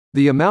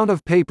The amount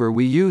of paper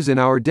we use in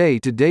our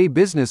day-to-day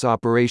business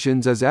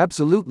operations is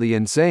absolutely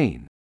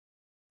insane.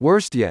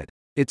 Worst yet,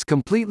 it's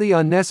completely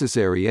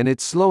unnecessary and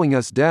it's slowing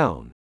us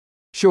down.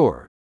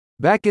 Sure.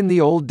 Back in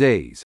the old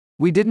days,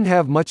 we didn't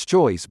have much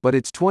choice, but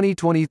it's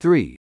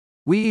 2023.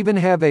 We even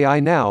have AI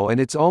now,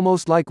 and it's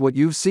almost like what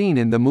you've seen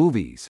in the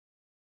movies.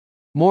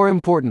 More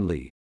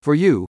importantly, for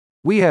you,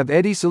 we have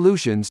Eddy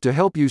Solutions to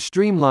help you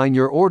streamline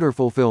your order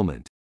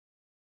fulfillment.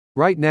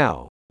 Right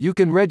now, you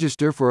can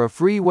register for a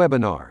free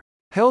webinar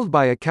held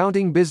by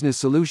Accounting Business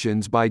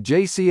Solutions by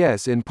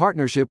JCS in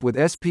partnership with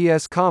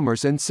SPS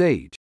Commerce and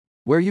Sage,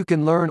 where you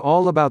can learn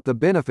all about the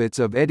benefits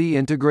of Eddy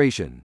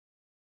integration.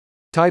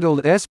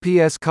 Titled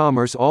SPS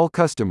Commerce All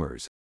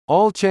Customers,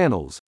 All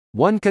Channels,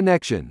 One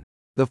Connection,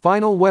 the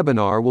final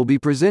webinar will be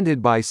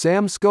presented by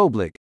Sam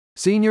Skoblik,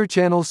 Senior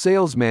Channel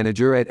Sales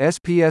Manager at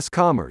SPS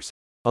Commerce,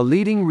 a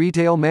leading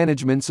retail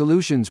management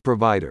solutions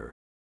provider.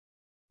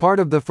 Part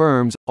of the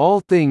firm's All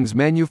Things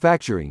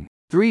Manufacturing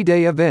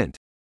 3-day event,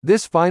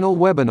 this final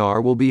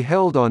webinar will be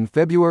held on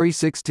February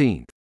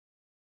 16th.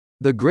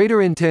 The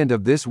greater intent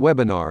of this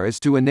webinar is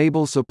to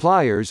enable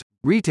suppliers,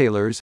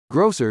 retailers,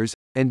 grocers,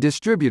 and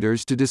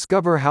distributors to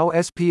discover how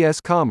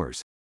SPS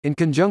Commerce, in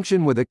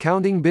conjunction with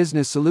Accounting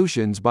Business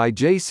Solutions by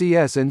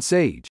JCS and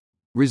Sage,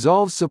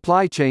 resolves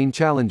supply chain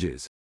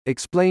challenges,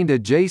 explained a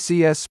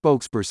JCS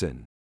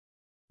spokesperson.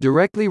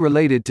 Directly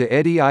related to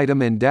Eddy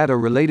item and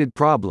data-related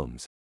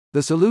problems,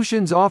 the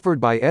solutions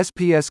offered by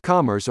SPS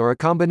Commerce are a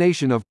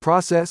combination of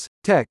process,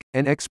 tech,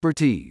 and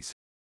expertise.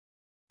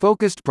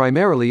 Focused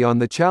primarily on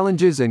the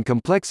challenges and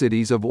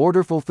complexities of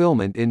order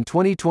fulfillment in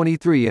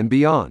 2023 and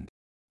beyond,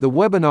 the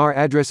webinar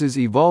addresses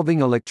evolving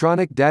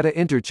electronic data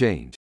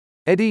interchange,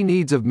 Eddy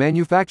needs of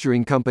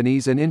manufacturing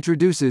companies, and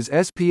introduces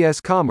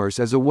SPS Commerce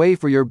as a way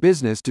for your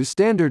business to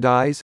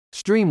standardize,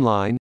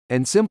 streamline,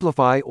 and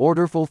simplify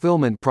order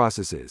fulfillment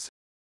processes.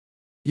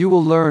 You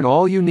will learn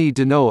all you need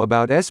to know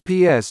about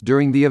SPS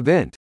during the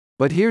event,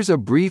 but here's a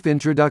brief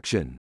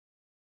introduction.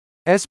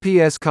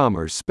 SPS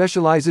Commerce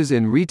specializes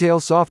in retail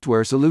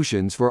software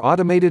solutions for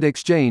automated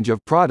exchange of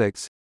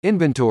products,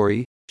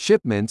 inventory,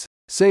 shipments,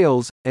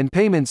 sales, and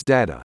payments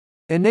data,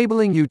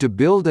 enabling you to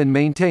build and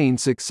maintain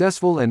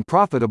successful and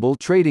profitable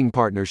trading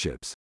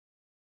partnerships.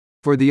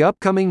 For the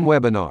upcoming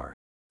webinar,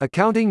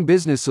 Accounting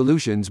Business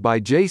Solutions by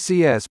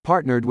JCS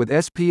partnered with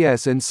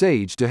SPS and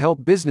Sage to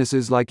help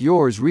businesses like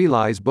yours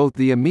realize both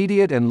the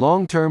immediate and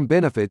long-term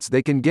benefits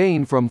they can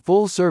gain from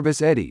full-service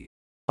Eddy,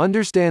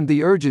 understand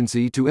the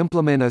urgency to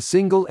implement a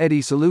single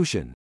Eddy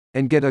solution,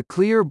 and get a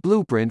clear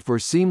blueprint for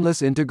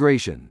seamless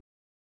integration.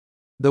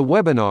 The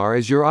webinar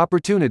is your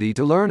opportunity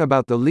to learn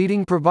about the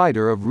leading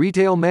provider of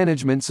retail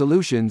management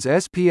solutions,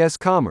 SPS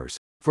Commerce,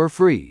 for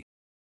free.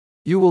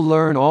 You will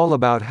learn all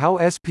about how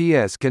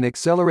SPS can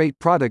accelerate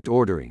product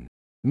ordering,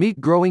 meet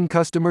growing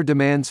customer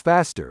demands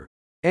faster,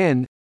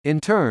 and,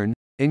 in turn,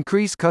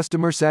 increase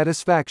customer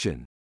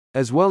satisfaction,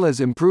 as well as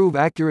improve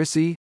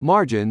accuracy,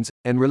 margins,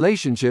 and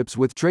relationships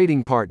with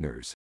trading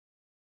partners.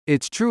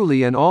 It's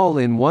truly an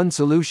all-in-one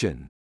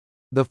solution.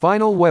 The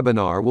final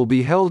webinar will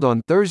be held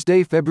on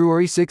Thursday,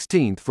 February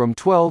 16th from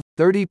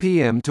 12:30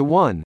 p.m. to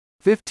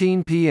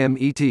 1:15 p.m.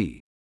 ET.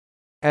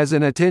 As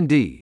an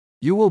attendee,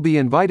 you will be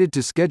invited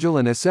to schedule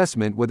an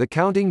assessment with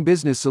Accounting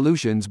Business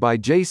Solutions by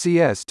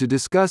JCS to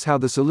discuss how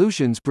the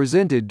solutions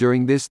presented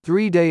during this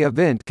 3-day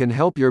event can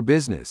help your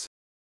business.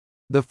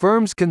 The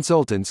firm's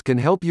consultants can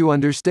help you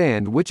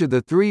understand which of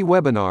the 3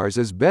 webinars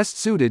is best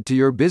suited to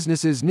your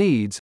business's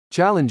needs,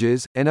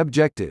 challenges, and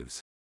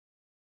objectives.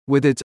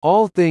 With its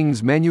All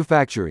Things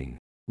Manufacturing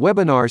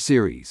webinar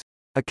series,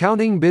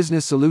 Accounting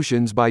Business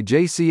Solutions by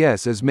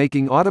JCS is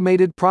making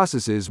automated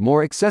processes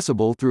more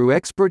accessible through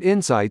expert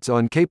insights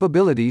on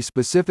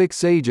capability-specific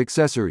Sage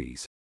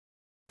accessories.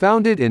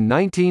 Founded in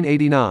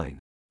 1989,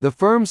 the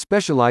firm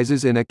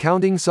specializes in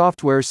accounting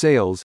software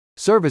sales,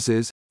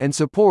 services, and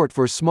support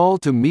for small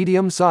to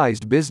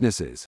medium-sized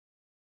businesses.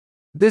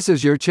 This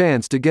is your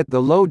chance to get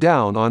the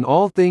lowdown on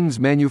all things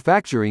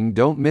manufacturing.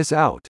 Don't miss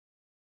out.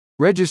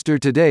 Register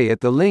today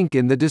at the link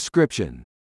in the description.